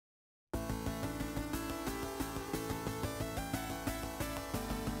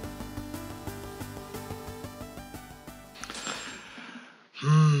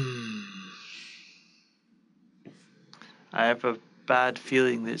I have a bad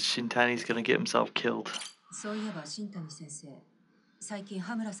feeling that Shintani's gonna get himself killed. そういえば新谷先生、最近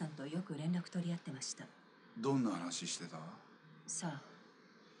羽村さんとよく連絡取り合ってました。どんな話してた？さあ、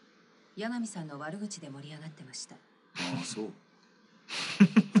柳さんの悪口で盛り上がってました。ああ、そう。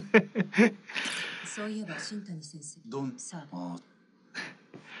そういえば新谷先生。さあ。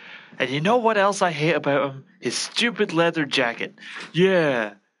And you know what else I hate about him? His stupid leather jacket.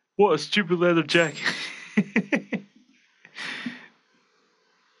 Yeah, what a stupid leather jacket.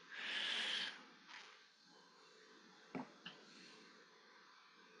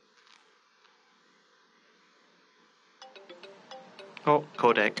 Oh,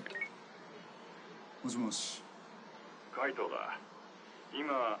 codec. もしもし。カイトだ。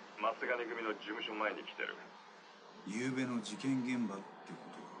今、松金組の事務所前に来てる。昨夜の事件現場ってこ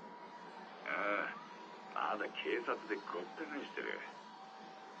とか？ああ、まだ警察でごった返してる。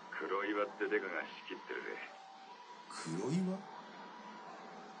黒岩ってデカが仕切ってるぜ。黒岩？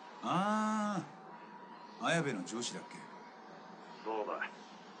ああ、綾部の上司だっけ？そうだ。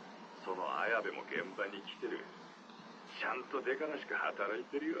その綾部も現場に来てる。ちゃんとデカらしく働い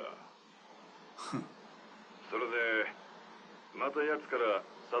てるよ。それで、また奴から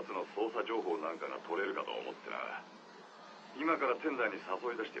サツの捜査情報なんかが取れるかと思ってな。今からテンダーに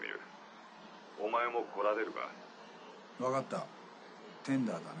誘い出してみる。お前も来られるか？わかった。テン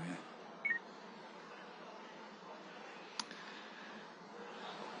ダーだね。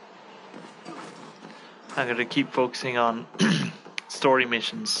I'm gonna keep focusing on story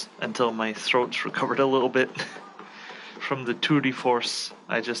missions until my throat's recovered a little bit from the tour de force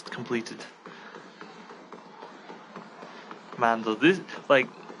I just completed. Man, though, this, like,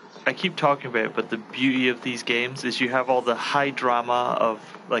 I keep talking about it, but the beauty of these games is you have all the high drama of,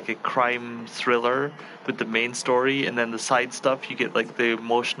 like, a crime thriller with the main story, and then the side stuff, you get, like, the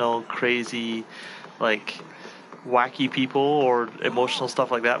emotional, crazy, like, wacky people, or emotional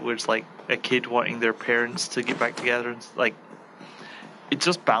stuff like that, where it's, like, a kid wanting their parents to get back together, and, like, it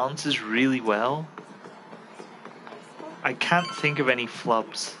just balances really well. I can't think of any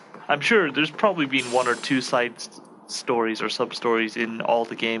flubs. I'm sure there's probably been one or two side stories or sub-stories in all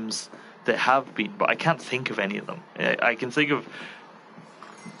the games that have been, but I can't think of any of them. I can think of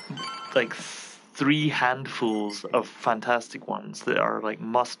like 3 handfuls of fantastic ones that are like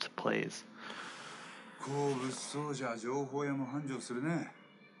must plays. こう物騒じゃ情報屋も繁盛するね。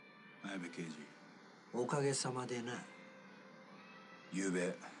綾部刑事。おかげさまでな。昨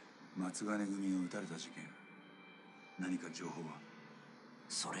夜松金組が撃たれた事件。何か情報は？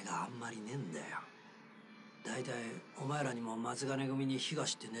それがあんまりねえんだよ。だいたいお前らにも松金組に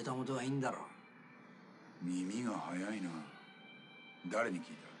東ってネタ元がいいんだろ。耳が早いな。誰に聞い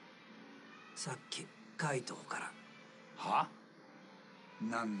た？さっきカイトから。は？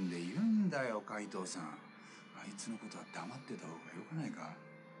なんで言うんだよ、カイトさん。あいつのことは黙ってた方がよくないか？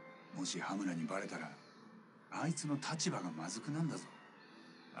もし羽村にバレたら、あいつの立場がまずくなんだぞ。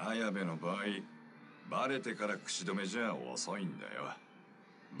綾部の場合、バレてから口止めじゃ遅いんだよ。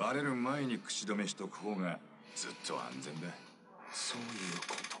バレる前に口止めしとく方がずっと安全だ。そういう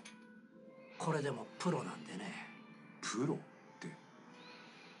こと。これでもプロなんでね。プロって？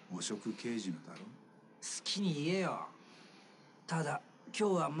汚職刑事のだろ？好きに言えよ。ただ今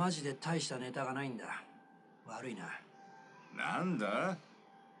日はマジで大したネタがないんだ。悪いな。なんだ？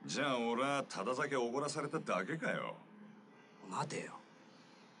じゃあ俺はただ酒おごらされただけかよ。待てよ。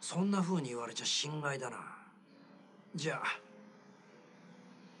そんな風に言われちゃ心外だな。じゃあ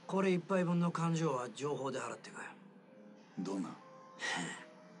これ一杯分の勘定は情報で払ってく。どんな？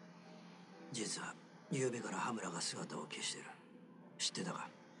実は昨夜から羽村が姿を消してる。知ってたか？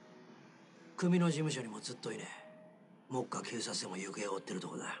組の事務所にもずっといねえ。目下警察でも行方を追ってると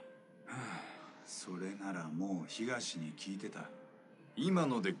こだ。それならもう東に聞いてた。今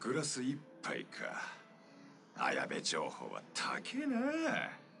のでグラス一杯か。綾部情報は高えな。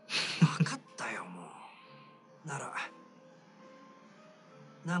分かったよもう。なら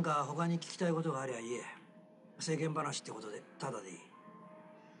なんか他に聞きたいことがありゃ言え。世間話ってことでただでいい。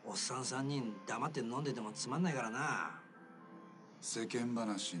おっさん3人黙って飲んでてもつまんないからな。世間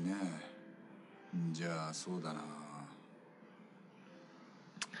話ね。じゃあそうだな。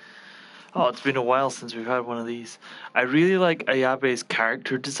Oh, it's been a while since we've had one of these. I really like Ayabe's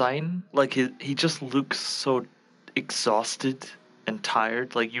character design. Like he just looks so exhausted and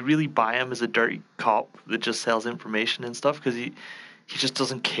tired. Like you really buy him as a dirty cop that just sells information and stuff because he just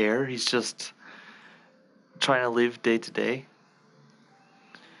doesn't care. He's just trying to live day to day.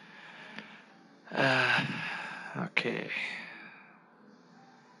 Okay.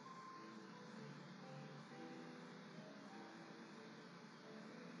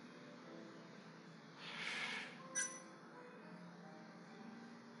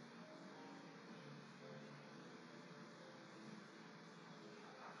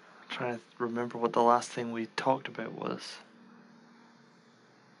 trying to remember what the last thing we talked about was.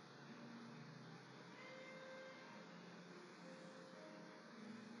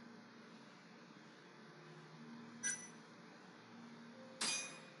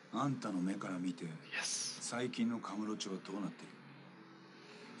 Yes. 最近のカムロ町はどうなって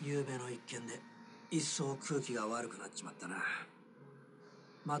いる？昨夜の一件で一層空気が悪くなっちまったな。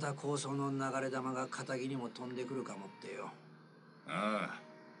また高層の流れ弾が片木にも飛んでくるかもってよ。ああ、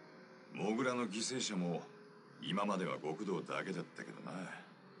モグラの犠牲者も今までは極道だけだったけどな。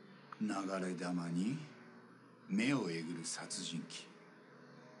流れ弾に目をえぐる殺人鬼、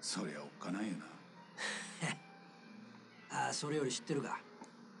そりゃおっかないよな。ああ、それより知ってるか。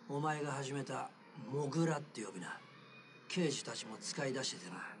お前が始めたモグラって呼びな。刑事たちも使い出して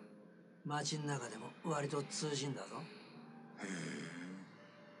てな。街の中でも割と通じんだぞ。へえ。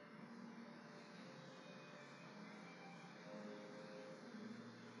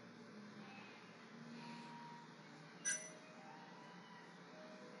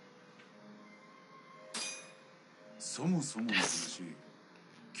そもそもの話、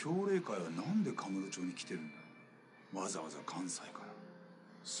協励会はなんでカムロ町に来てるんだ？わざわざ関西から。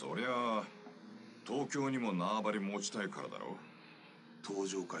そりゃあ東京にも縄張り持ちたいからだろ。東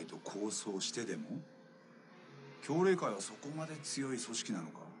上会と抗争してでも？協励会はそこまで強い組織なの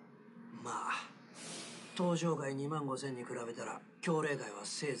か？まあ東上会2万5千に比べたら協励会は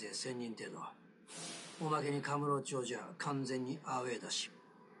せいぜい1000人程度。おまけにカムロ町じゃ完全にアウェーだし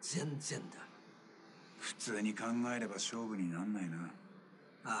全然だ。普通に考えれば勝負になんないな。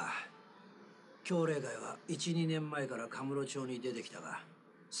ああ、協励会は 1,2 年前からカムロ町に出てきたが、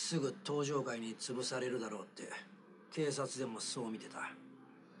すぐ東上会に潰されるだろうって警察でもそう見てた。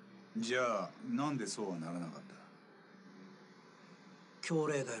じゃあなんでそうはならなかった？協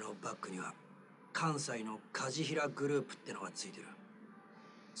励会のバックには関西の梶平グループってのがついてる。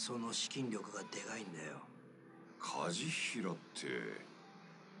その資金力がでかいんだよ。梶平って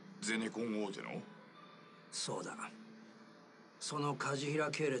ゼネコン大手の？そうだ。その梶平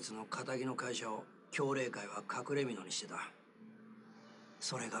系列の仇の会社を協励会は隠れ蓑にしてた。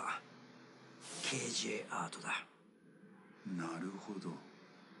それが KJ アートだ。なるほど。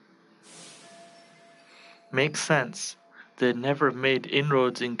Makes sense. They never made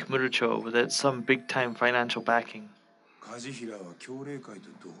inroads in Kamurocho without some big-time financial backing. 梶平は協励会と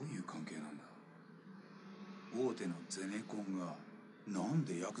どういう関係なんだ？大手のゼネコンがなん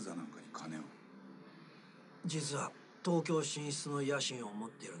でヤクザなんかに金を？実は東京進出の野心を持っ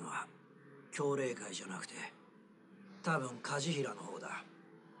ているのは協励会じゃなくて多分梶平の方だ。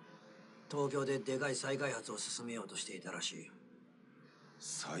東京ででかい再開発を進めようとしていたらしい。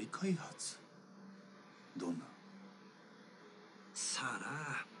再開発？どんな？さあ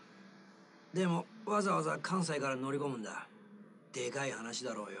な。でもわざわざ関西から乗り込むんだ。でかい話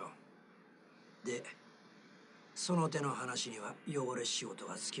だろうよ。でその手の話には汚れ仕事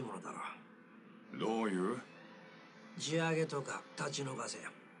がつきものだろう。どういう？地上げとか立ち退かせ、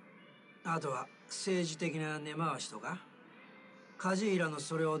あとは政治的な根回しとか、梶平の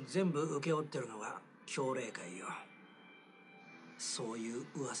それを全部請け負ってるのが協励会よ。そういう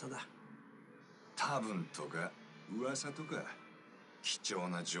噂だ。多分とか噂とか貴重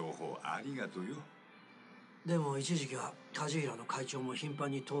な情報ありがとうよ。でも一時期は梶平の会長も頻繁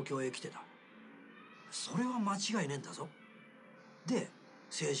に東京へ来てた。それは間違いねえんだぞ。で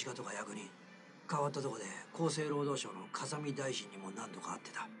政治家とか役人、変わったとこで厚生労働省の風見大臣にも何度か会っ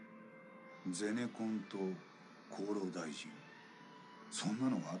てた。ゼネコンと厚労大臣、そんな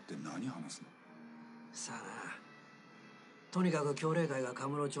のがあって何話すの？さあな。とにかく協励会がカ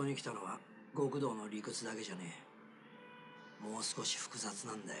ムロ町に来たのは極道の理屈だけじゃねえ。もう少し複雑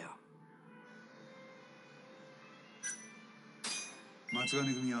なんだよ。松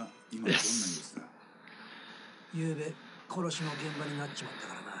金組は今どんな様子だ？昨べ殺しの現場になっちまった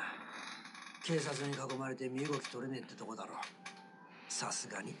からな。警察に囲まれて身動き取れねえってとこだろ。さす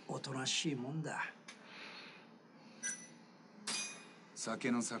がにおとなしいもんだ。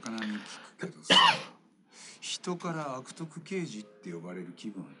酒の魚に聞くけどさ、人から悪徳刑事って呼ばれる気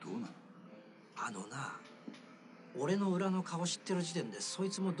分はどうなの？あのな、俺の裏の顔知ってる時点でそ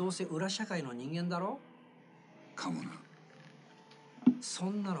いつもどうせ裏社会の人間だろ？かもな。そ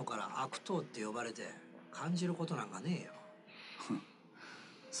んなのから悪党って呼ばれて感じることなんかねえよ。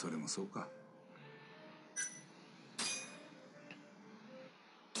それもそうか。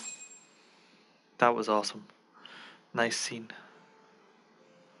That was awesome. Nice scene.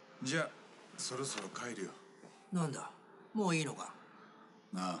 じゃあそろそろ帰るよ。なんだ、もういいのか？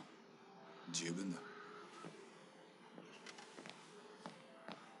ああ、十分だ。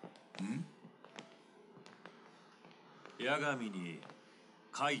八神に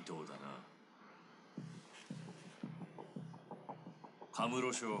カイトだな。カム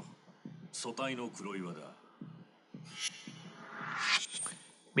ロ署組対の黒岩だ。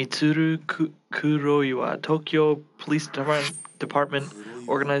Mitsuru Kuroiwa, Tokyo Police Department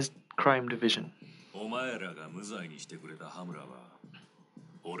Organized Crime Division. お前らが無罪にしてくれた羽村は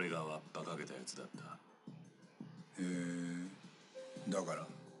俺がわっぱかけたやつだった。へえ、だから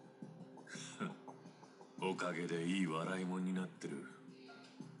おかげでいい笑いもんになってる。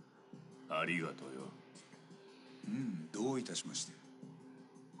ありがとうよ。うん、どういたしまして。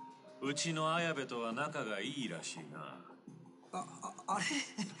うちの綾部とは仲がいいらしいな。あれ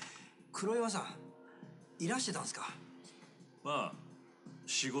黒岩さんいらしてたんすか。まあ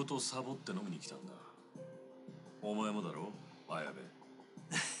仕事サボって飲みに来たんだ。お前もだろ綾部。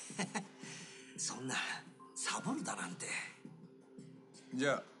そんなサボるだなんて。じ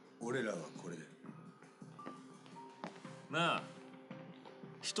ゃあ俺らはこれで。なあ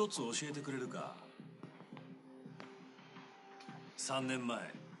一つ教えてくれるか。3年前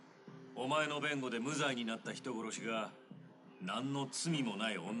お前の弁護で無罪になった人殺しが何の罪も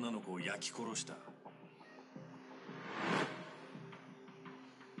ない女の子を焼き殺した。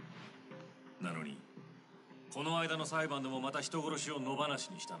なのにこの間の裁判でもまた人殺しを野放し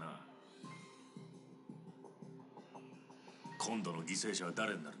にしたな。今度の犠牲者は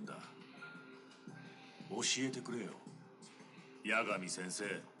誰になるんだ。教えてくれよ八神先生。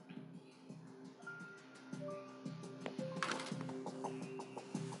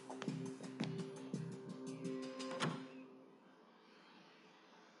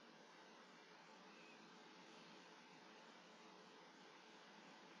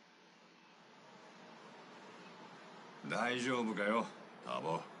大丈夫かよタ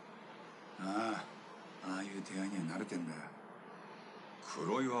ボ。ああいう手合いには慣れてんだよ。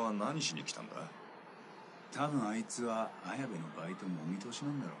黒岩は何しに来たんだ。多分あいつは綾部のバイトもお見通しな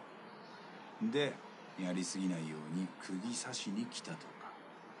んだろう。でやりすぎないように釘刺しに来たとか。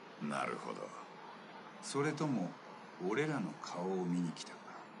なるほど。それとも俺らの顔を見に来たか。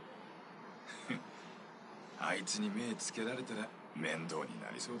あいつに目つけられたら面倒にな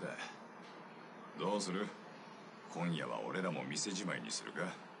りそうだ。どうする。今夜は俺らも店じまいにするか。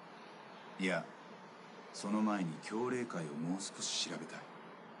いやその前に強霊会をもう少し調べたい。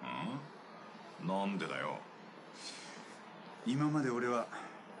なんでだよ。今まで俺は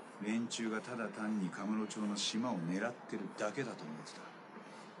連中がただ単にカムロ町の島を狙ってるだけだと思って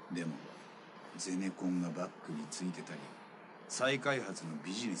た。でもゼネコンがバックについてたり再開発の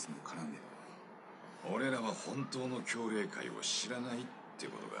ビジネスも絡んでる。俺らは本当の強霊会を知らないって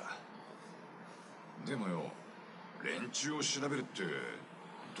ことか。でもよ連中を調べるって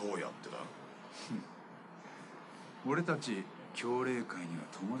どうやってだ。俺たち強霊会には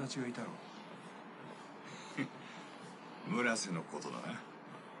友達がいたろ。村瀬のことだな。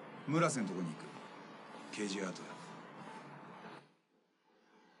村瀬のとこに行く。刑事アートだ。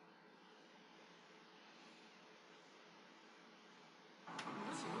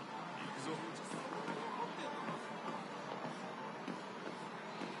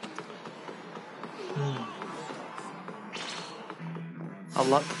A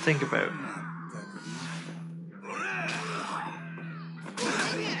lot to think about.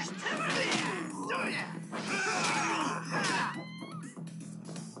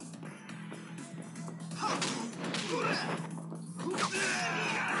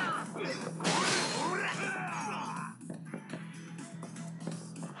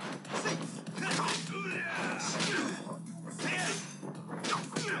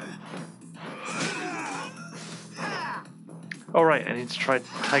 Alright, I need to try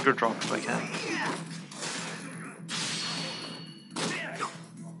Tiger Drop if I can.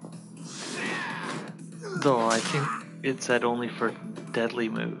 Though I think it said only for deadly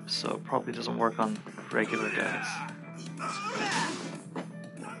moves, so it probably doesn't work on regular guys.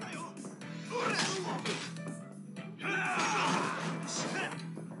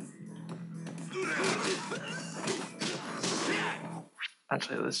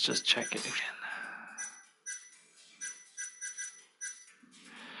 Actually, let's just check it again.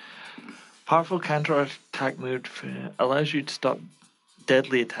 Powerful counter-attack move allows you to stop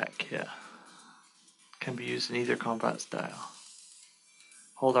deadly attack, yeah. Can be used in either combat style.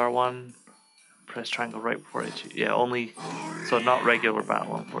 Hold R1, press triangle right before it. Yeah, only, so not regular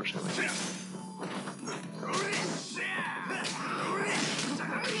battle, unfortunately.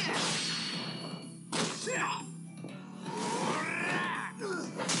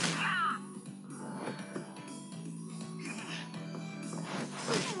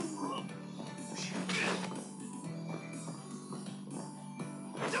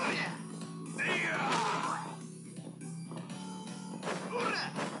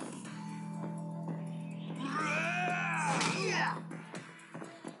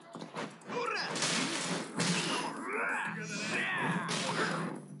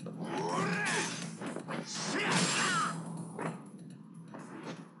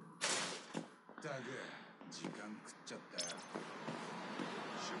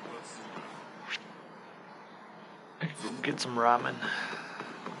 Get some ramen.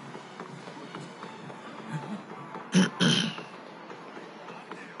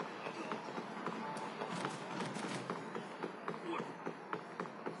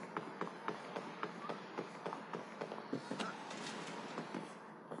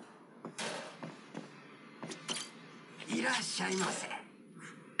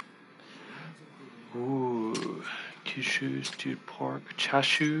 Ooh, Kyushu stewed pork,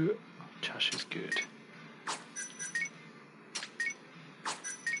 chashu. Chashu's good.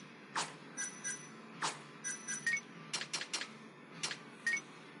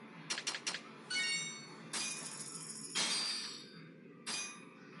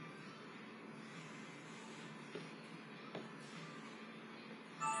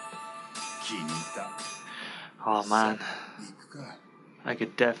 Oh man, I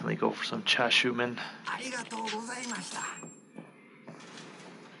could definitely go for some chashumen.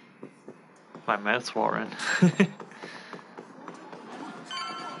 My mouth's watering.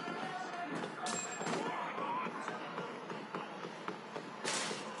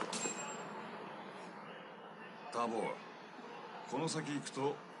 Tabo, この先行く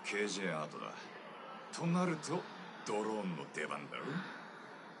と KJ アートだ。となるとドローンの出番だろ。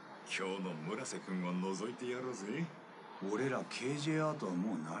今日の村瀬君を覗いてやろうぜ。俺ら KJ アートは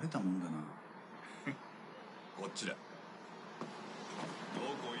もう慣れたもんだな。こっちだ。どこ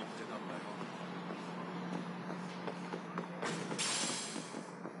行ってたんだよ。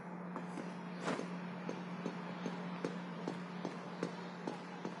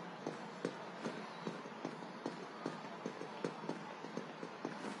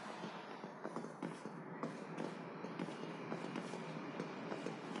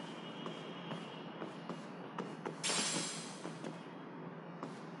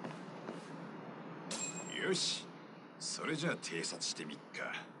よし、それじゃあ偵察してみっ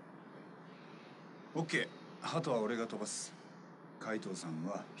か。オッケー、鳩は俺が飛ばす。海藤さん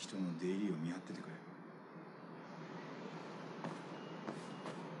は人の出入りを見張っててくれ。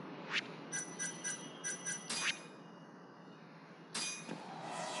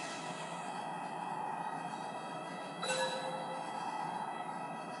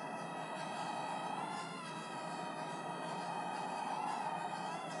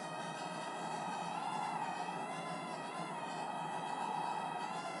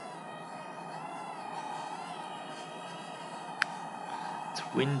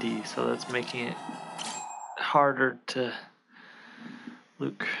Windy, so that's making it harder to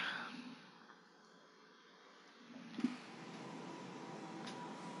look.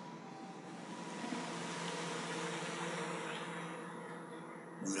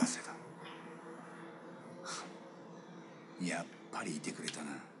 Muraseだ。やっぱりいてくれた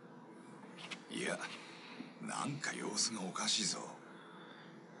な。いや、なんか様子がおかしいぞ。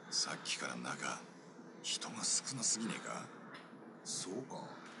さっきから中、人が少なすぎねえか？そうか。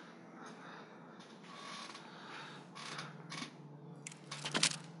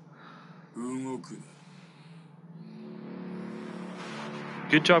動くな。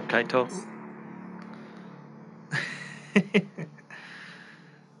Good job, Kaito.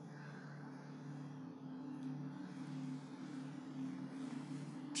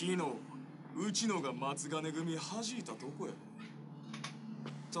 昨日うちのが松金組弾いたとこや。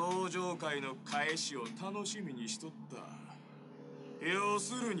登場会の返しを楽しみにしとった。要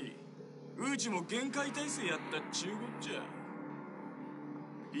するにうちも限界体制やったっちゅうこっちゃ。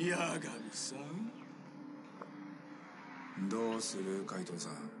八神さん、どうする海藤さ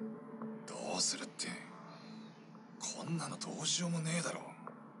ん。どうするって、こんなのどうしようもねえだろ。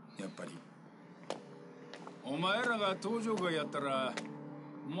やっぱりお前らが登場会やったら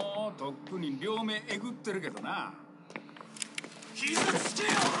もうとっくに両目えぐってるけどな。傷つけよ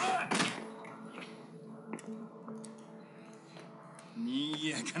にぎ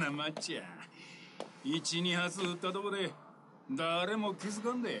やかなマッチや。一二発撃ったとこで誰も気づ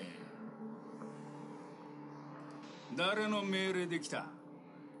かんで。誰の命令できた？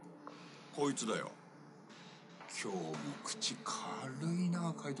こいつだよ。今日も口軽い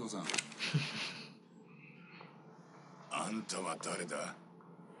な海藤さん。あんたは誰だ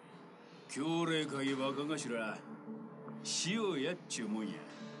？Kyorei会若頭塩やっちゅうもんや。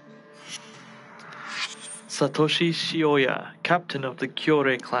Satoshi Shioya, captain of the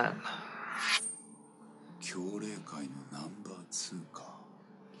Kyorei clan. 協励会のナンバー2か。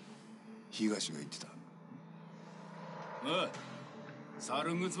東が言ってた。おい、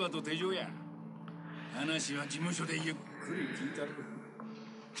猿ぐつわと手錠や。話は事務所でゆっくり聞いたる。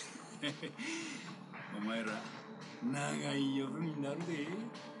お前ら長い夜になるで。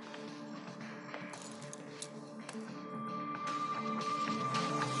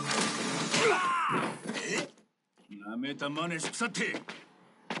なめた真似しくさって、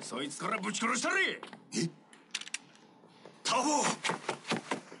そいつからぶち殺したれ。え、タボ。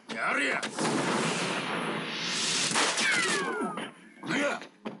やれや。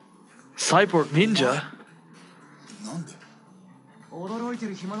Cyborg Ninja? なんで？驚いて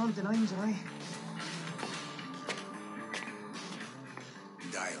る暇なんてないんじゃない？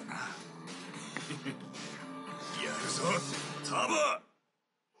だよな。やるぞ、タボ。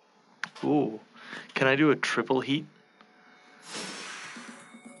 Ooh. Can I do a triple heat?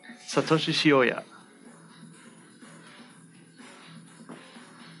 Satoshi Shioya.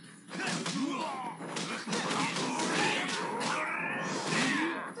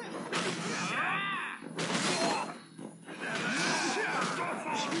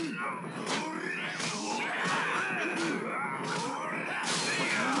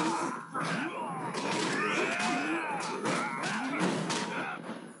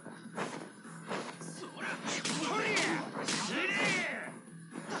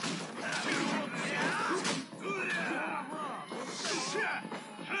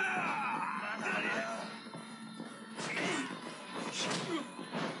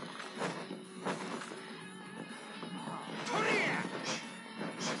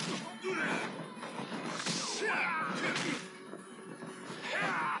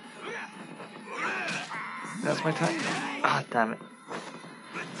 That's my time. Ah, damn it.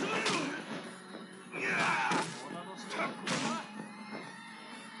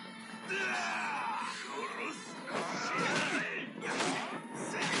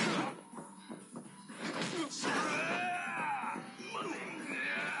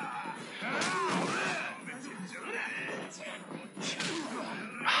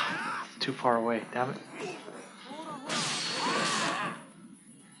 Too far away, damn it.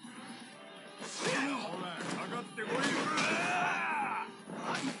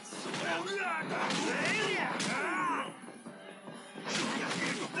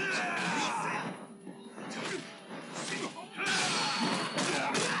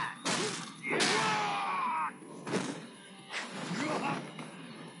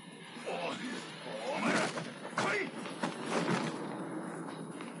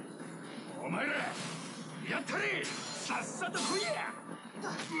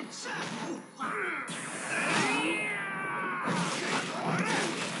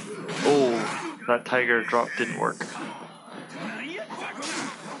 Oh, that tiger drop didn't work.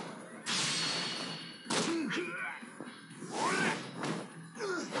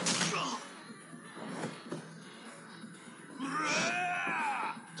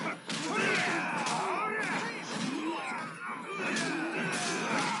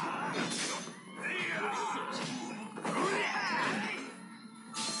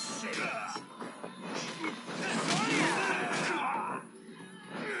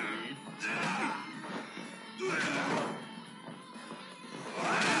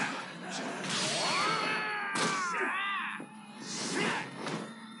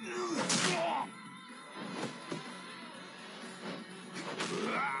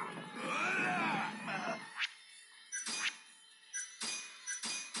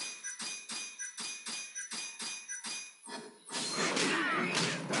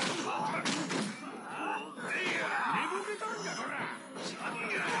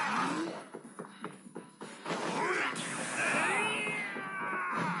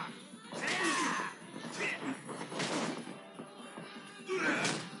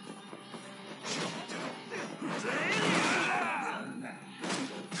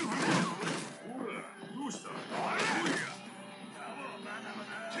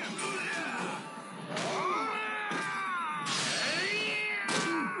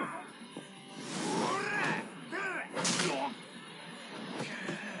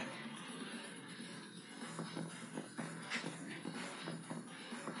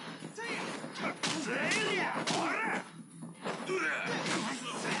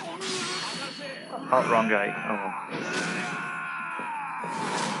 Oh, wrong guy. Oh well.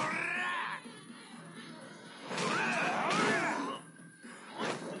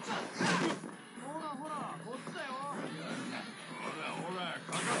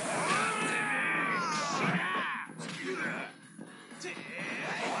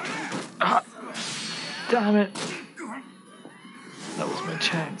 Ah, damn it. That was my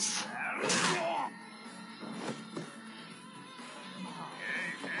chance.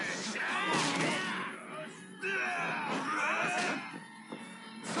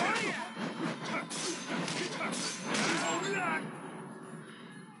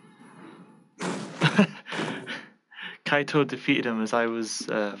 Kaito defeated him as I was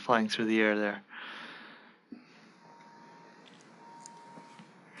flying through the air there.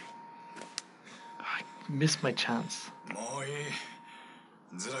 Missed my chance. もういい。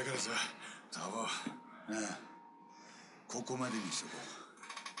ずらからさ、タバ。ああ、ここまでにしとこ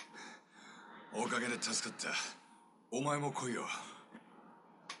う。おかげで助かった。お前も来いよ。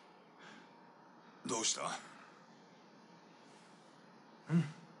どうした？うん。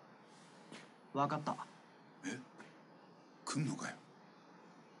わかった。え？来んのかよ。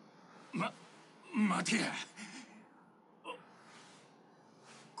待てや。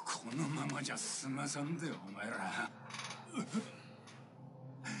このままじゃ済まさんでよ、お前ら。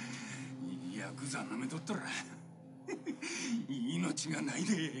ヤクザなめとったら命がない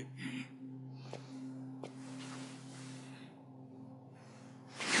で。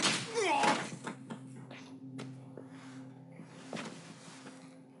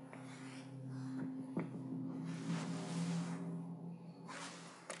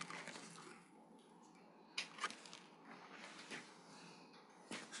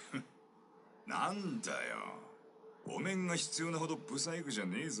なんだよ。お面が必要なほどブサイクじゃ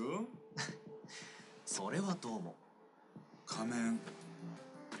ねえぞ。それはどうも。仮面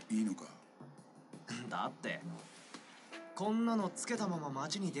いいのか？だってこんなのつけたまま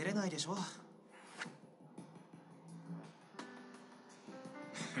街に出れないでしょ。よ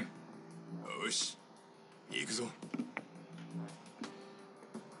し、行くぞ。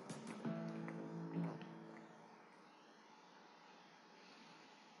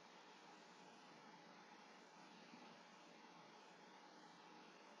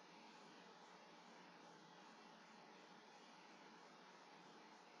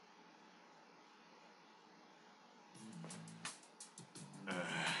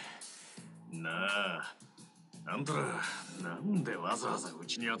なあ、あんたらなんでわざわざう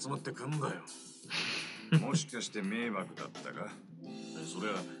ちに集まってくんだよ。もしかして迷惑だったか？そ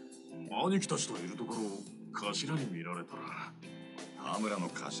りゃ兄貴たちといるところを頭に見られたら。田村の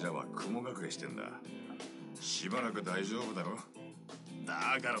頭は雲隠れしてんだ。しばらく大丈夫だろ。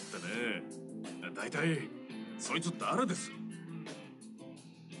だからってね、だいたいそいつ誰です？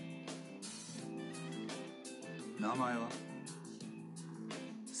名前は？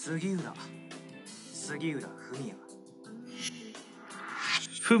杉浦文也。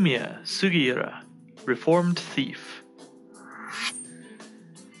Fumiya Sugiura, reformed thief.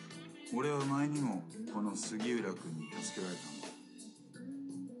 俺は前にもこの杉浦君に助けられたんだ。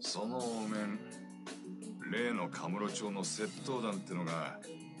そのお面、例のカムロ町の窃盗団ってのが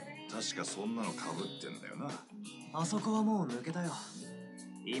確かそんなの被ってんだよな。あそこはもう抜けたよ。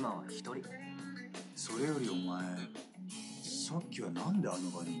今は一人。それよりお前、さっきはなんであの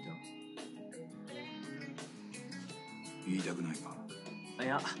場にいた？言いたくないか？い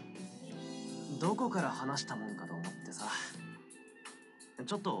や、どこから話したもんかと思ってさ。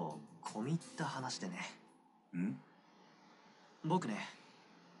ちょっと込み入った話でね。ん？僕ね、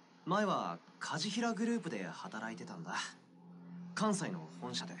前は梶平グループで働いてたんだ。関西の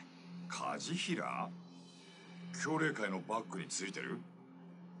本社で。梶平？協励会のバックについてる？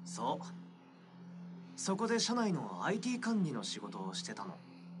そう。そこで社内の IT 管理の仕事をしてたの。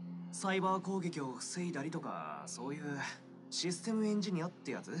サイバー攻撃を防いだりとか、そういうシステムエンジニアっ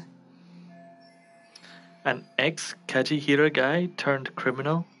てやつ。 An ex-Kajihira guy turned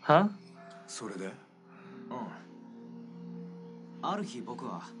criminal, huh? それで？うん。ある日僕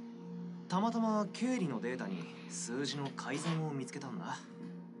はたまたま経理のデータに数字の改ざんを見つけたんだ。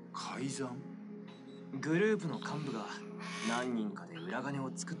改ざん？グループの幹部が何人かで裏金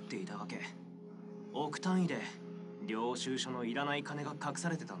を作っていたわけ。億単位で領収書のいらない金が隠さ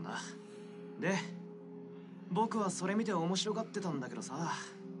れてたんだ。で、僕はそれ見て面白がってたんだけどさ、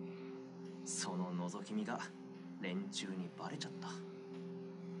その覗き見が連中にバレちゃった。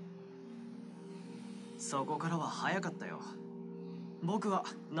そこからは早かったよ。僕は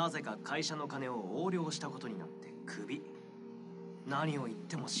なぜか会社の金を横領したことになってクビ。何を言っ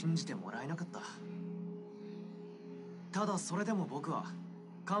ても信じてもらえなかった。ただそれでも僕は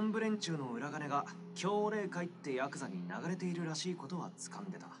幹部連中の裏金が強霊会ってヤクザに流れているらしいことは掴ん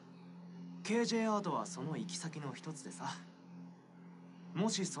でた。 KJ アートはその行き先の一つでさ、も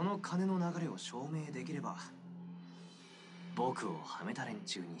しその金の流れを証明できれば僕をはめた連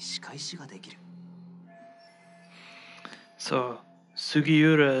中に仕返しができる。 So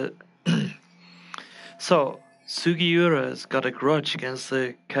Sugiura Sugiura's got a grudge against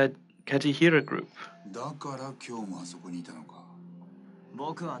the Kajihira group. だから今日もあそこにいたのか。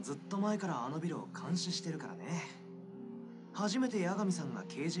僕はずっと前からあのビルを監視してるからね。初めて八神さんが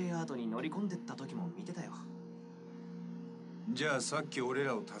KJ アートに乗り込んでった時も見てたよ。じゃあさっき俺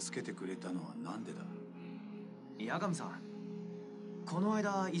らを助けてくれたのはなんでだ？八神さん、この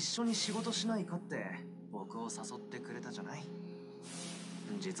間一緒に仕事しないかって僕を誘ってくれたじゃない。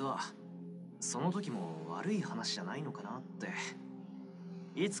実はその時も悪い話じゃないのかなって。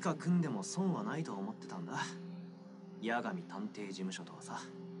いつか組んでも損はないと思ってたんだ。八神探偵事務所とはさ。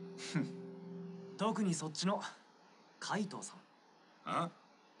特にそっちのカイトウさん。あ？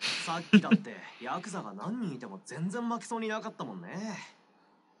さっきだってヤクザが何人いても全然負けそうになかったもんね。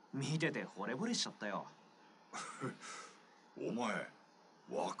見てて惚れ惚れしちゃったよ。お前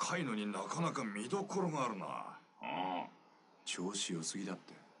若いのになかなか見どころがあるな。調子良すぎだっ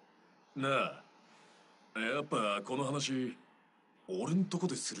て。なあ、やっぱこの話俺んとこ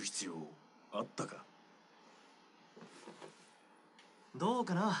でする必要あったか？どう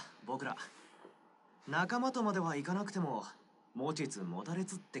かな、僕ら。仲間とまではいかなくても持ちつ持たれ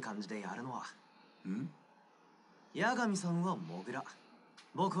つって感じでやるのは。八神さんはモグラ、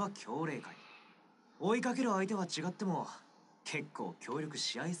僕は強霊界。追いかける相手は違っても結構協力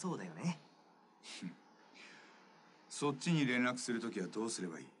し合いそうだよね。そっちに連絡するときはどうすれ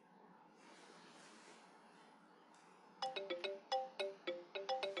ばいい？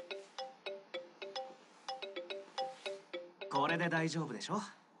これで大丈夫でしょ？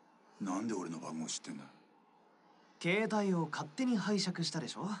なんで俺の番号知ってんだ？携帯を勝手に拝借したで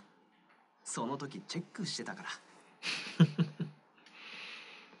しょ？その時チェックしてたから。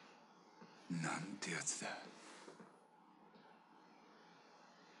なんてやつだ。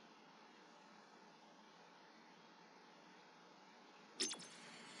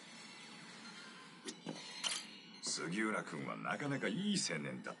杉浦君はなかなかいい青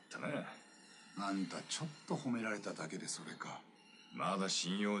年だったな。あんたちょっと褒められただけでそれか。まだ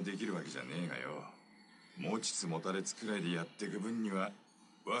信用できるわけじゃねえがよ。持ちつ持たれつくらいでやっていく分には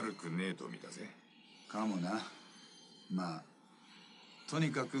悪くねえと見たぜ。かもな。まあと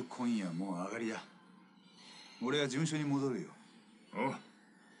にかく今夜もう上がりだ。俺は事務所に戻るよ。おう、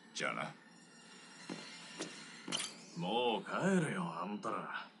じゃあな。もう帰れよ、あんた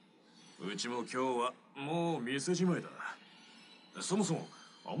ら。うちも今日はもう店じまいだ。そもそも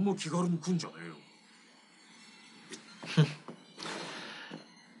あんま気軽に来んじゃねえよ。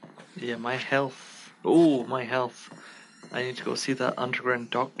Yeah, my health. Oh, my health. I need to go see that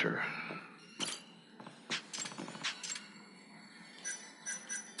underground doctor.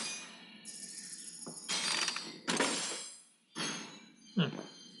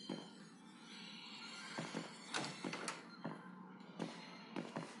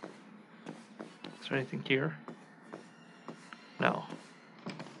 Is there anything here? No.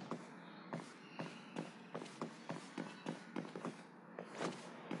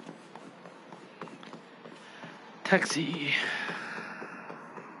 Taxi.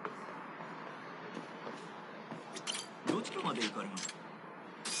 どちらまで行かれます？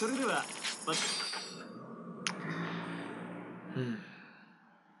それでは、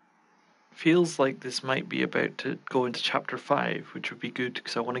Feels like this might be about to go into chapter 5, which would be good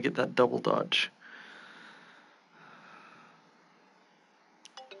because I want to get that double dodge.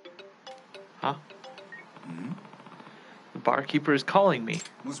 Huh? The barkeeper is calling me.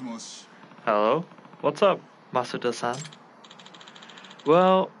 もしもし。 Hello? What's up, Masuda-san?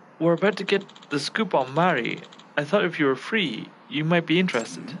 Well, we're about to get the scoop on Mari. I thought if you were free, you might be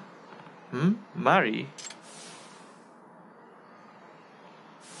interested. Mari?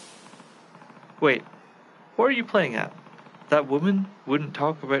 Wait, what are you playing at? That woman wouldn't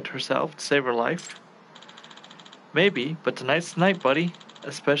talk about herself to save her life? Maybe, but tonight's the night, buddy.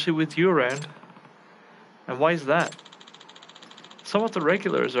 Especially with you around. And why is that? Some of the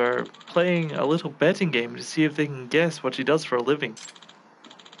regulars are playing a little betting game to see if they can guess what she does for a living.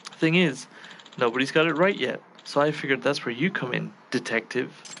 Thing is, nobody's got it right yet, so I figured that's where you come in,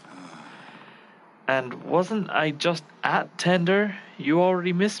 detective. And wasn't I just at tender? You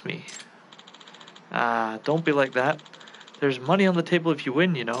already missed me. Ah, don't be like that. There's money on the table if you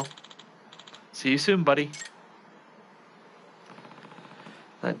win, you know. See you soon, buddy.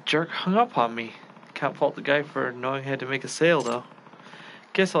 That jerk hung up on me. Can't fault the guy for knowing how to make a sale, though.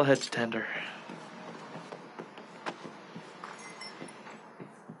 Guess I'll head to tender.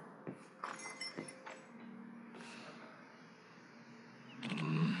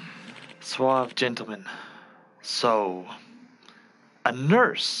 Suave gentleman. So, a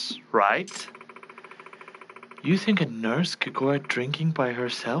nurse, right? You think a nurse could go out drinking by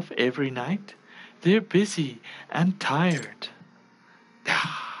herself every night? They're busy and tired.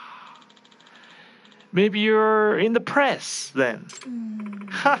 Maybe you're in the press, then.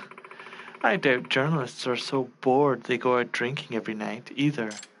 Ha! I doubt journalists are so bored they go out drinking every night,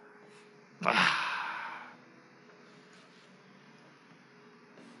 either. Nah.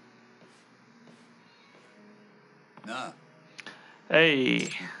 Hey.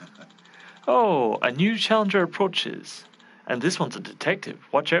 Oh, a new challenger approaches. And this one's a detective.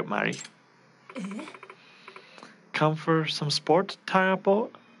 Watch out, Mari. Come for some sport, Tabo?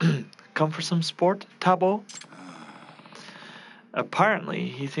 Come for some sport, Tabo? Apparently,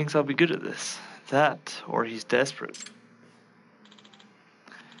 he thinks I'll be good at this. That, or he's desperate.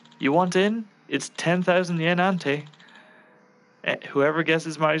 You want in? It's 10,000 yen ante. Whoever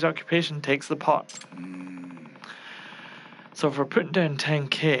guesses Mari's occupation takes the pot. So if we're putting down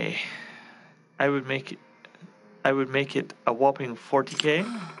 10k, I would make it a whopping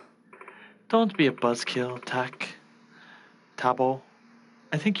 40k. Don't be a buzzkill, Tabo.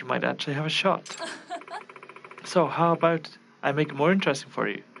 I think you might actually have a shot. So how about I make it more interesting for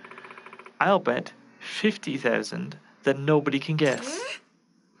you? I'll bet 50,000 that nobody can guess.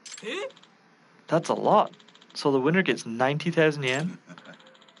 That's a lot. So the winner gets 90,000 yen?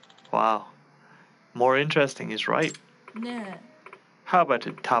 Wow. More interesting is right. How about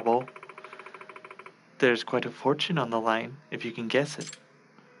it, Tabo? There's quite a fortune on the line, if you can guess it.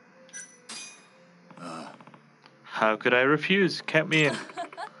 How could I refuse? Count me in.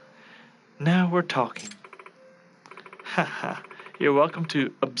 Now we're talking. Haha, you're welcome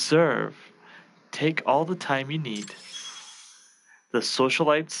to observe. Take all the time you need. The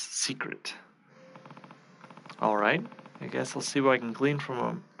socialite's secret. Alright, I guess I'll see what I can glean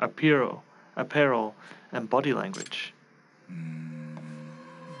from apparel, and body language.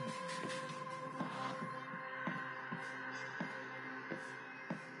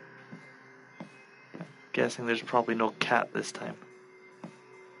 Guessing there's probably no cat this time.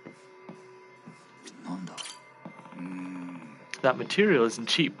 That material isn't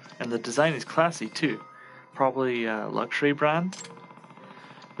cheap, and the design is classy too. Probably a luxury brand.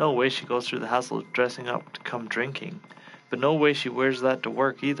 No way she goes through the hassle of dressing up to come drinking, but no way she wears that to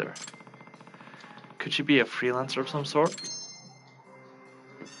work either. Could she be a freelancer of some sort?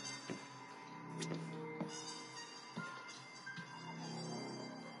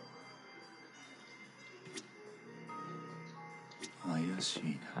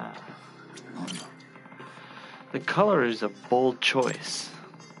 The color is a bold choice.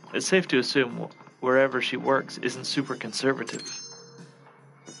 It's safe to assume wherever she works isn't super conservative.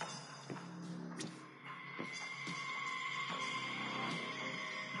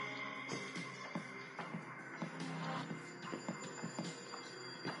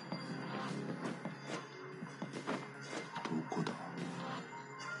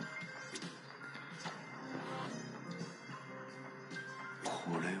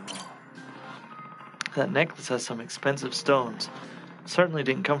 That necklace has some expensive stones. Certainly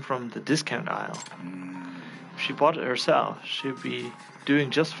didn't come from the discount aisle. If she bought it herself, she'd be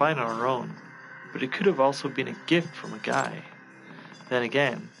doing just fine on her own. But it could have also been a gift from a guy. Then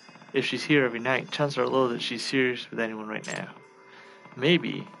again, if she's here every night, chances are low that she's serious with anyone right now.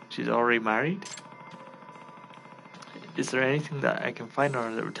 Maybe she's already married? Is there anything that I can find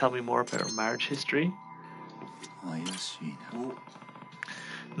on her that would tell me more about her marriage history?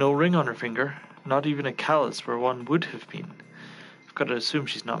 No ring on her finger. Not even a callus where one would have been. I've got to assume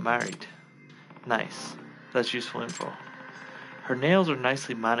she's not married. Nice. That's useful info. Her nails are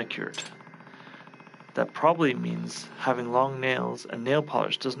nicely manicured. That probably means having long nails and nail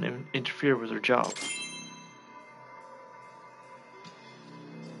polish doesn't interfere with her job.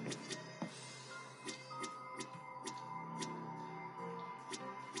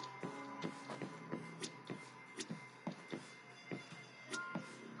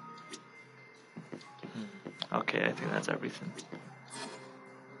 Okay, I think that's everything.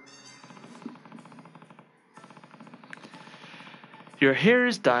 Your hair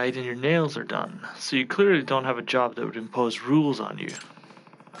is dyed and your nails are done, so you clearly don't have a job that would impose rules on you.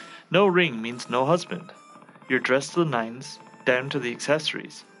 No ring means no husband. You're dressed to the nines, down to the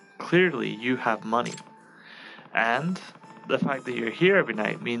accessories. Clearly you have money. And the fact that you're here every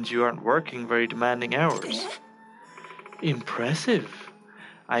night means you aren't working very demanding hours. Impressive.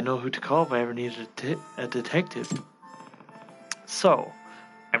 I know who to call if I ever need a detective. So,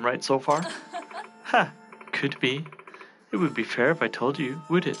 I'm right so far? Ha, could be. It would be fair if I told you,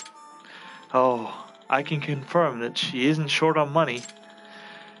 would it? Oh, I can confirm that she isn't short on money.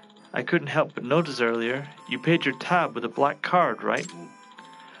 I couldn't help but notice earlier, you paid your tab with a black card, right?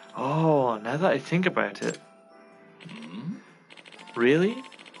 Oh, now that I think about it. Really?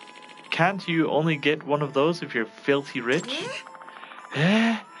 Can't you only get one of those if you're filthy rich?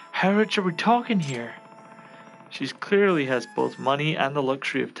 How rich are we talking here? She clearly has both money and the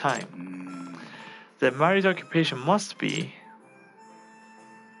luxury of time. Then Mari's occupation must be...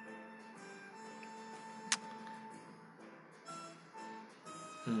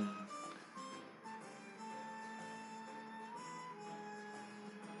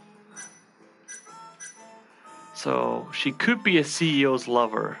 So, she could be a CEO's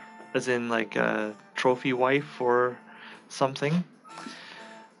lover, as in like a trophy wife or something.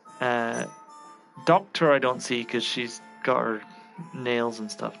 Doctor I don't see because she's got her nails and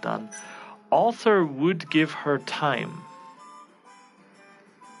stuff done. Author would give her time.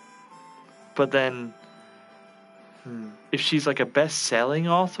 But then, if she's like a best-selling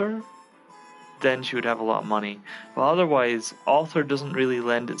author, then she would have a lot of money. But otherwise, author doesn't really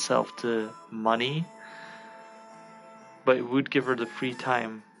lend itself to money. But it would give her the free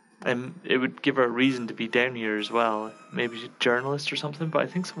time. And it would give her a reason to be down here as well. Maybe she's a journalist or something, but I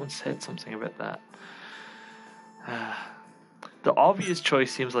think someone said something about that. The obvious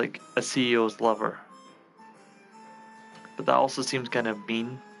choice seems like a CEO's lover. But that also seems kind of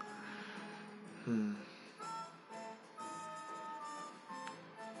mean.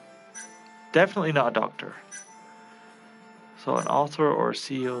 Definitely not a doctor. So an author or a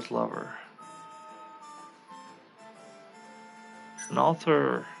CEO's lover. An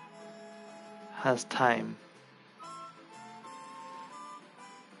author has time.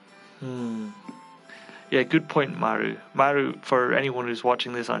 Yeah, good point, Maru. Maru, for anyone who's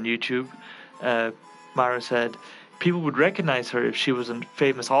watching this on YouTube, Maru said, people would recognize her if she was a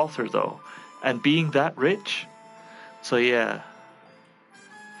famous author, though. And being that rich? So yeah.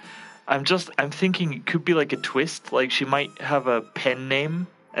 I'm thinking it could be like a twist. Like she might have a pen name,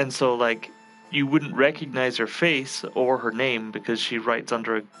 and so like you wouldn't recognize her face or her name because she writes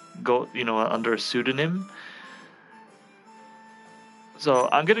under a pseudonym. So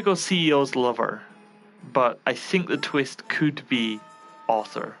I'm gonna go CEO's lover, but I think the twist could be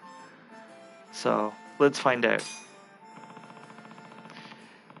author. So let's find out.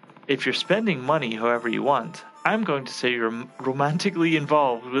 If you're spending money however you want, I'm going to say you're romantically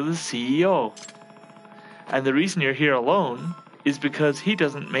involved with the CEO. And the reason you're here alone is because he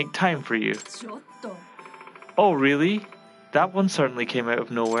doesn't make time for you. Oh, really? That one certainly came out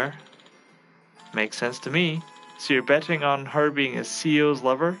of nowhere. Makes sense to me. So you're betting on her being a CEO's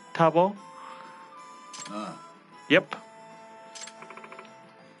lover, Tabo? Yep.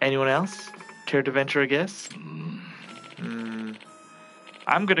 Anyone else? Care to venture a guess?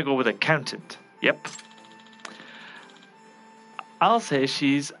 I'm gonna go with accountant. Yep. I'll say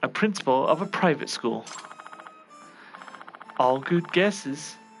she's a principal of a private school. All good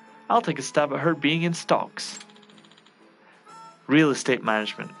guesses. I'll take a stab at her being in stocks. Real estate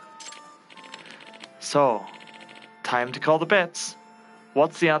management. So, time to call the bets.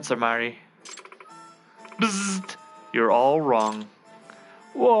 What's the answer, Mari? Bzzzt. You're all wrong.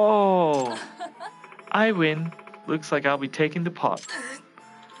 Whoa! I win. Looks like I'll be taking the pot.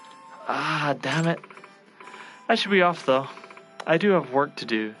 Ah, damn it. I should be off, though. I do have work to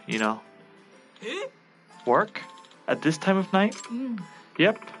do, you know. Work? At this time of night?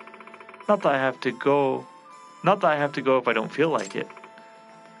 Yep. Not that I have to go if I don't feel like it.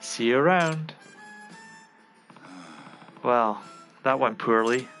 See you around. Well, that went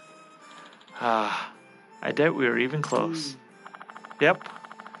poorly. I doubt we were even close. Yep.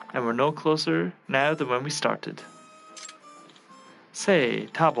 And we're no closer now than when we started. Say,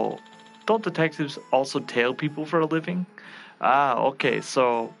 Tabo, don't detectives also tail people for a living? Okay,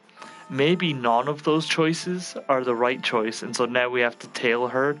 so maybe none of those choices are the right choice, and so now we have to tail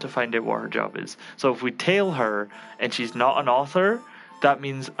her to find out what her job is. So if we tail her and she's not an author, that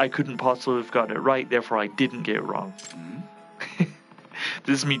means I couldn't possibly have gotten it right, therefore I didn't get it wrong.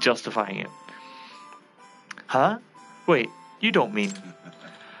 This is me justifying it. Huh? Wait, you don't mean...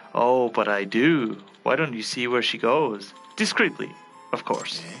 Oh, but I do. Why don't you see where she goes? Discreetly, of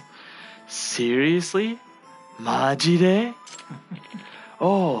course. Seriously? Majide?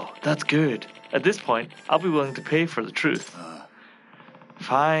 Oh, that's good. At this point, I'll be willing to pay for the truth.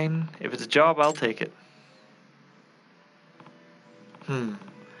 Fine. If it's a job, I'll take it.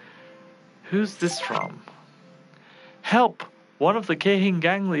 Who's this from? Help! One of the Keihin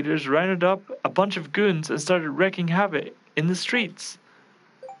gang leaders rounded up a bunch of goons and started wreaking havoc in the streets.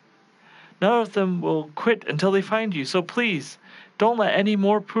 None of them will quit until they find you, so please, don't let any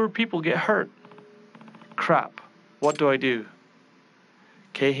more poor people get hurt. Crap. What do I do?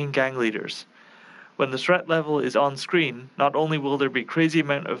 Keihin gang leaders. When the threat level is on screen, not only will there be crazy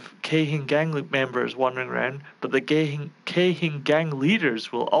amount of Keihin gang members wandering around, but the Keihin gang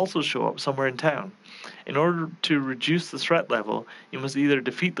leaders will also show up somewhere in town. In order to reduce the threat level, you must either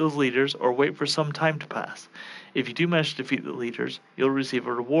defeat those leaders or wait for some time to pass. If you do manage to defeat the leaders, you'll receive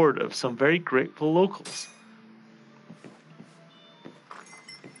a reward of some very grateful locals.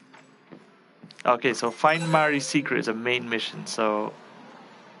 Okay, so find Mari's secret is a main mission, so...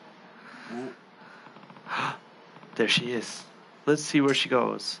 There she is. Let's see where she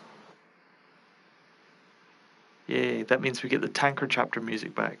goes. Yay, that means we get the Tanker chapter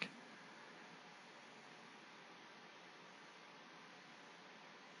music back.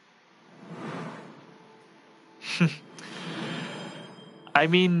 I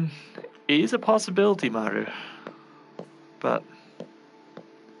mean, it is a possibility, Maru. But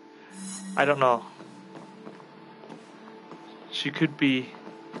I don't know. She could be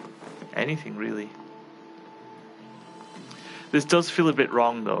anything, really. This does feel a bit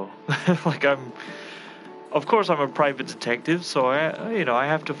wrong, though. Like of course, I'm a private detective, so I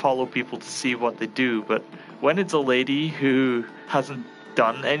have to follow people to see what they do. But when it's a lady who hasn't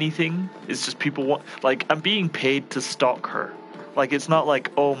done anything, it's just people want. Like, I'm being paid to stalk her. Like, it's not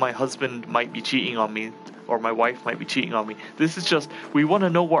like, oh, my husband might be cheating on me, or my wife might be cheating on me. This is just, we want to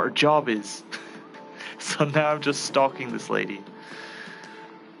know what her job is. So now I'm just stalking this lady.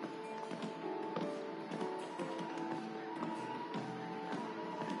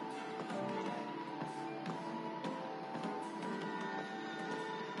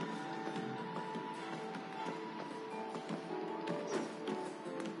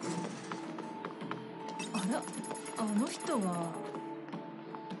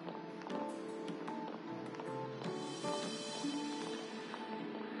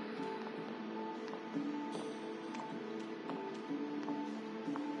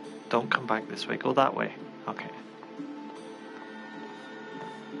 Don't come back this way, go that way. Okay.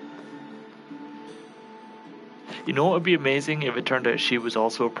 You know what would be amazing if it turned out she was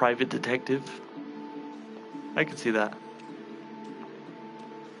also a private detective? I could see that.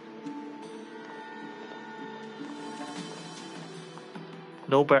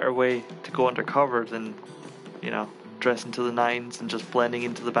 No better way to go undercover than, dressing to the nines and just blending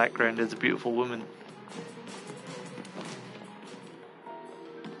into the background as a beautiful woman.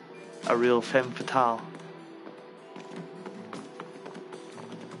 A real femme fatale.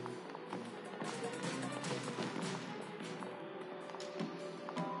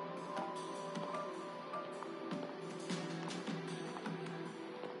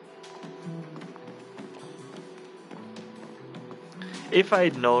 If I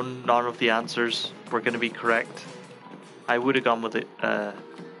had known none of the answers were going to be correct, I would have gone with a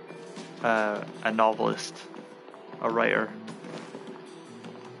novelist, a writer.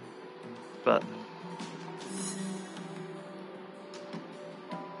 But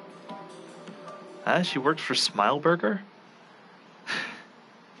she works for Smileburger?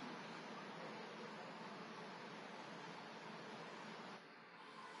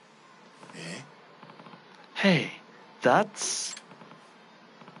 Hey, that's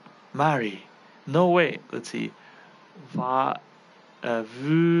Mari. No, wait, let's see. Vu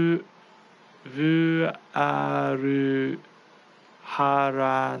aru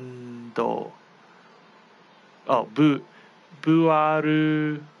harando. Oh, bu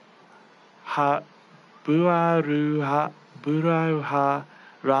aru rando.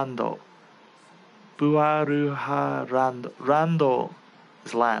 Rando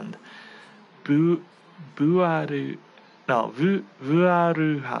is land.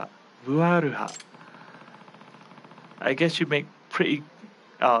 Vuaruha. I guess you'd make pretty.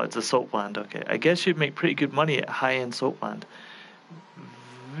 Oh, it's a soap land. Okay, I guess you'd make pretty good money at high-end soap land.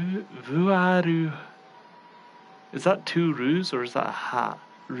 Vuaru. Is that two roos or is that a ha?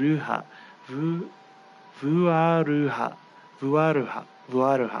 Ruha. Vuaruha.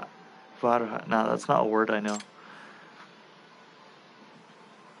 No, that's not a word I know.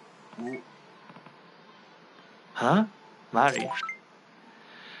 Huh? Mari?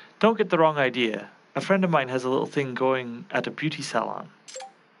 Don't get the wrong idea. A friend of mine has a little thing going at a beauty salon.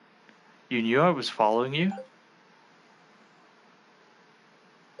 You knew I was following you?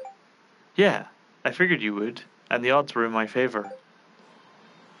 Yeah, I figured you would, and the odds were in my favor.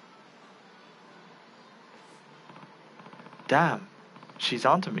 Damn, she's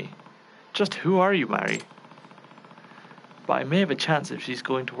onto me. Just who are you, Mari? But I may have a chance if she's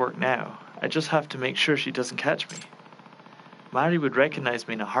going to work now. I just have to make sure she doesn't catch me. Mari would recognize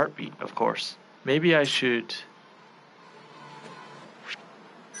me in a heartbeat, of course. Maybe I should...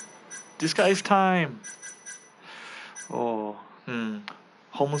 Disguise time! Oh,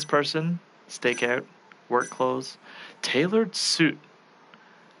 Homeless person, stakeout, work clothes, tailored suit.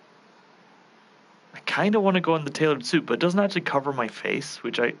 I kind of want to go in the tailored suit, but it doesn't actually cover my face,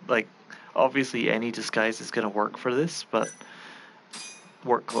 which I, like, obviously any disguise is going to work for this, but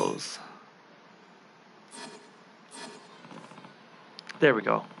work clothes. There we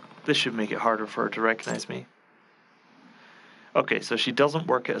go. This should make it harder for her to recognize me. Okay, so she doesn't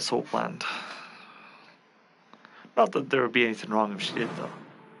work at a soap land. Not that there would be anything wrong if she did, though.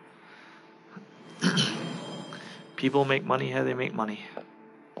 People make money how they make money.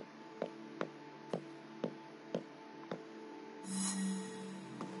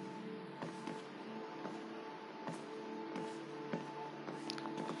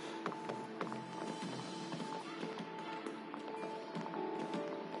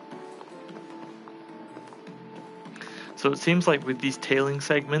 So it seems like with these tailing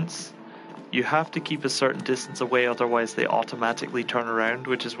segments, you have to keep a certain distance away, otherwise they automatically turn around,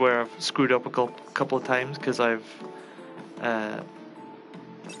 which is where I've screwed up a couple of times, because I've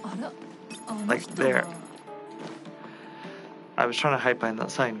like there. I was trying to hide behind that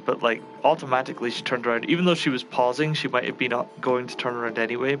sign, but like automatically she turned around. Even though she was pausing, she might have been going to turn around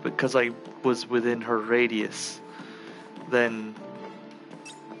anyway, but because I was within her radius, then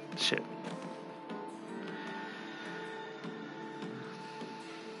shit.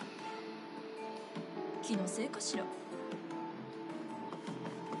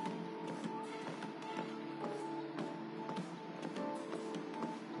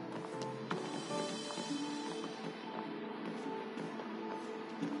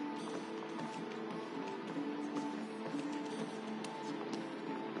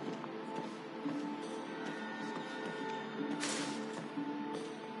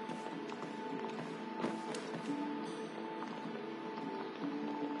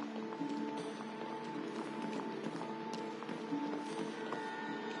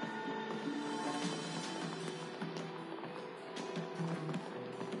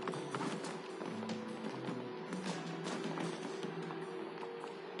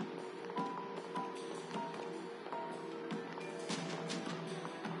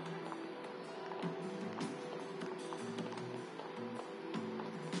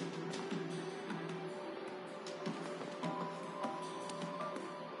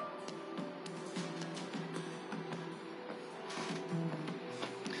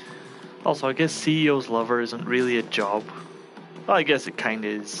 Also, I guess CEO's lover isn't really a job. Well, I guess it kind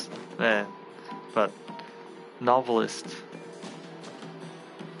of is. But novelist.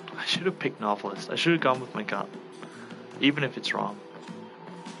 I should have picked novelist. I should have gone with my gut. Even if it's wrong.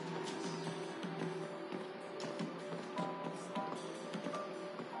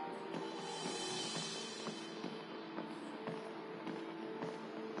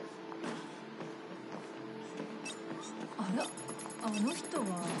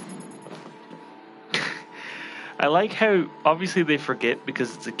 I like how obviously they forget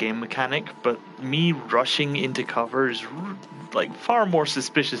because it's a game mechanic, but me rushing into cover is like far more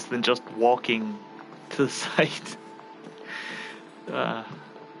suspicious than just walking to the side.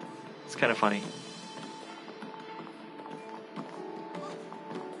 It's kind of funny.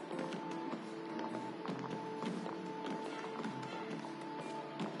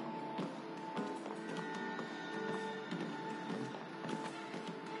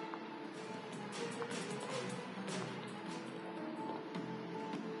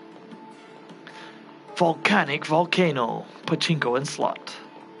 Volcanic volcano, pachinko and slot.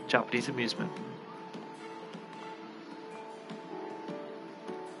 Japanese amusement.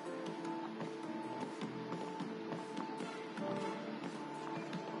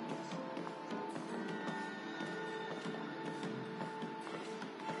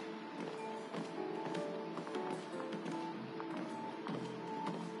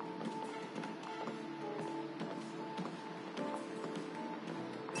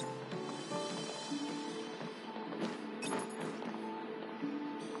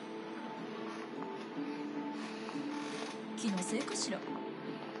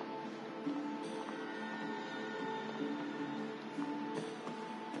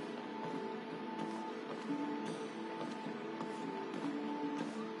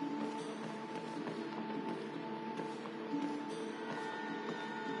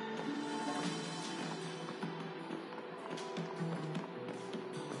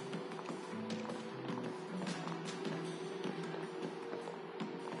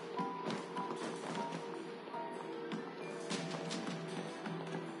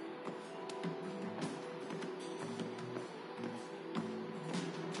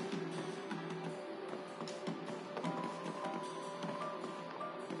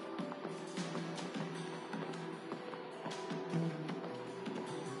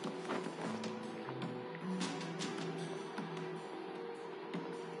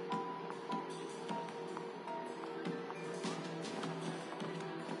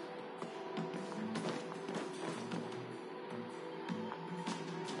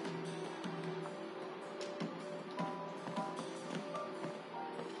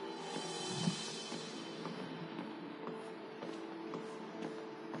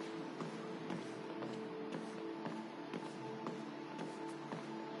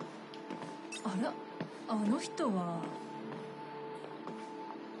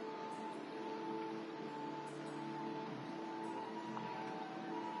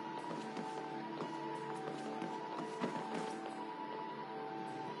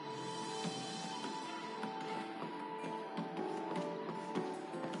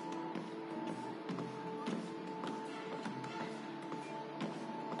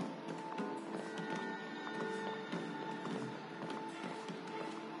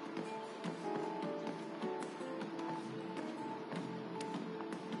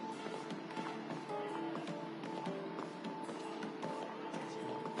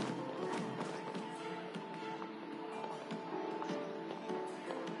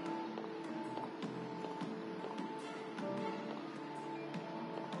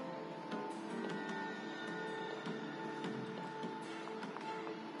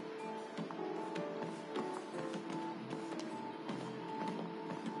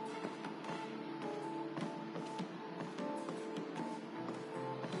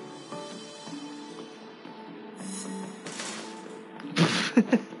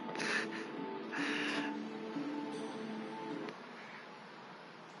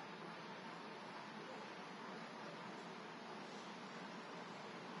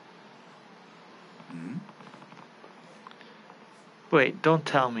 Wait, don't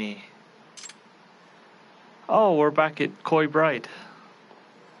tell me. Oh, we're back at Koi Bride.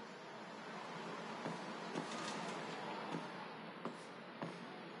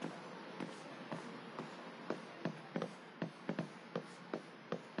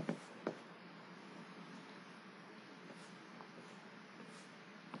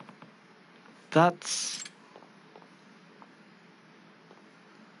 That's...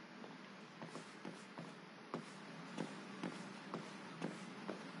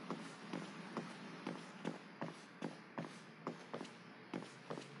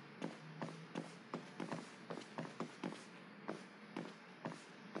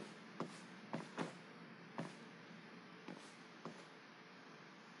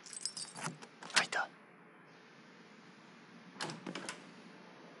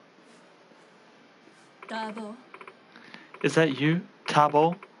 Tabo. Is that you,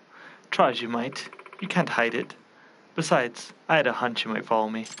 Tabo? Try as you might, you can't hide it. Besides, I had a hunch you might follow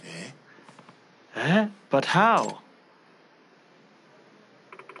me. Eh? But how?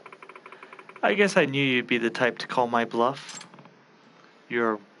 I guess I knew you'd be the type to call my bluff.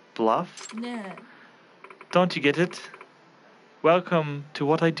 Your bluff? Ne. Don't you get it? Welcome to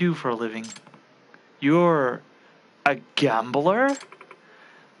what I do for a living. You're a gambler?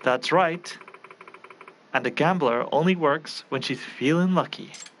 That's right. And a gambler only works when she's feeling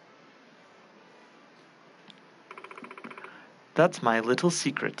lucky. That's my little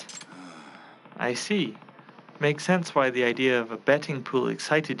secret. I see. Makes sense why the idea of a betting pool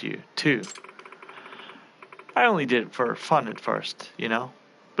excited you, too. I only did it for fun at first, you know?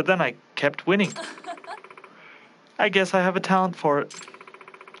 But then I kept winning. I guess I have a talent for it.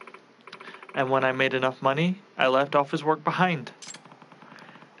 And when I made enough money, I left office work behind.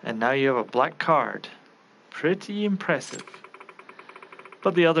 And now you have a black card. Pretty impressive.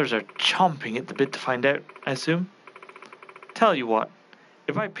 But the others are chomping at the bit to find out, I assume. Tell you what,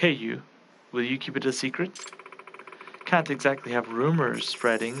 if I pay you, will you keep it a secret? Can't exactly have rumors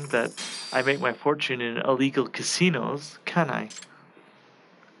spreading that I make my fortune in illegal casinos, can I?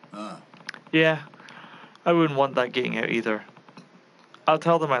 Yeah, I wouldn't want that getting out either. I'll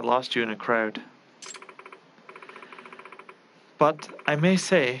tell them I lost you in a crowd. But I may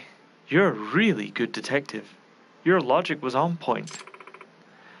say, you're a really good detective. Your logic was on point.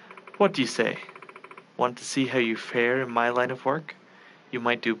 What do you say? Want to see how you fare in my line of work? You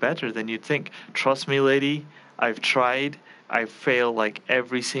might do better than you'd think. Trust me, lady, I've tried. I fail like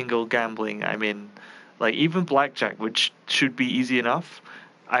every single gambling I'm in. Like even blackjack, which should be easy enough.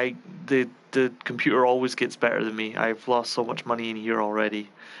 The computer always gets better than me. I've lost so much money in here already.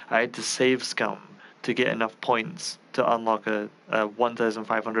 I had to save scum to get enough points to unlock a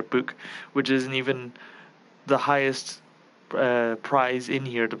 1,500 book, which isn't even the highest prize in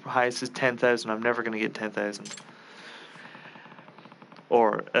here. The highest is 10,000. I'm never going to get 10,000.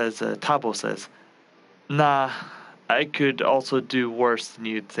 Or as Tabo says, nah, I could also do worse than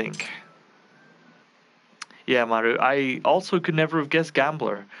you'd think. Yeah, Maru, I also could never have guessed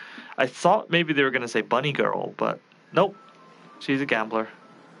gambler. I thought maybe they were going to say bunny girl, but nope, she's a gambler.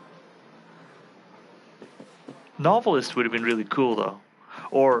 Novelist would have been really cool, though.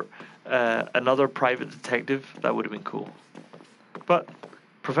 Or another private detective, that would have been cool. But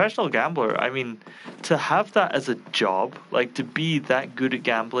professional gambler, I mean, to have that as a job, like to be that good at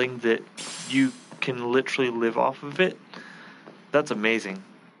gambling that you can literally live off of it, that's amazing.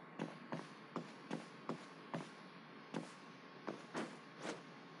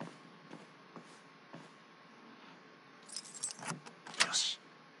 Yoshi.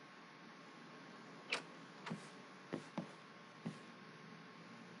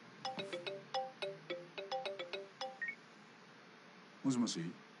 もしもし。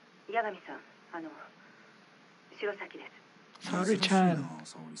八神さん、白崎です。Saori-chan.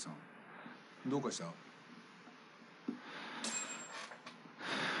 沙織さん。どうかした？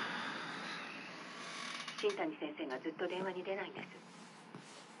新谷先生がずっと電話に出ないんです。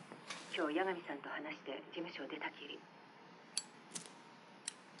今日八神さんと話して事務所を出たきり。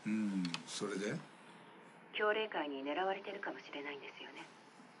それで？強霊会に狙われてるかもしれないんですよ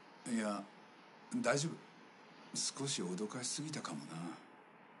ね。いや、大丈夫。少し脅かしすぎたかもな。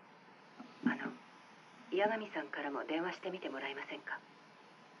八神さんからも電話してみてもらえませんか？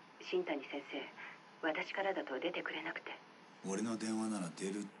新谷先生、私からだと出てくれなくて。俺の電話なら出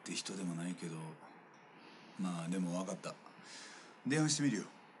るって人でもないけど、まあでも分かった。電話してみるよ。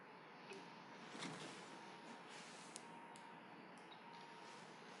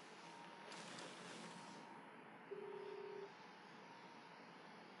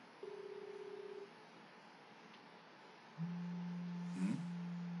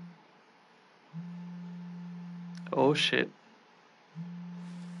Oh shit.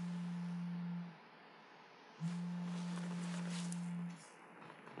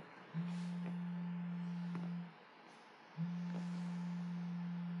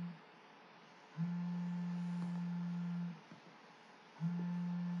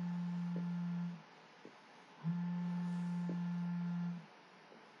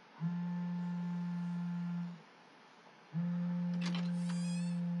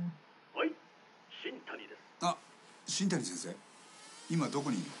 新谷先生、今どこ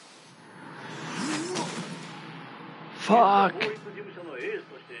にいる？ファーク。法律事務所のエース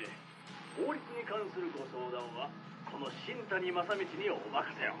として法律に関するご相談はこの新谷正道にお任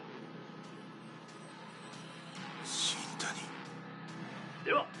せよ。新谷。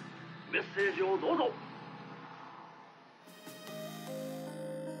ではメッセージをどうぞ。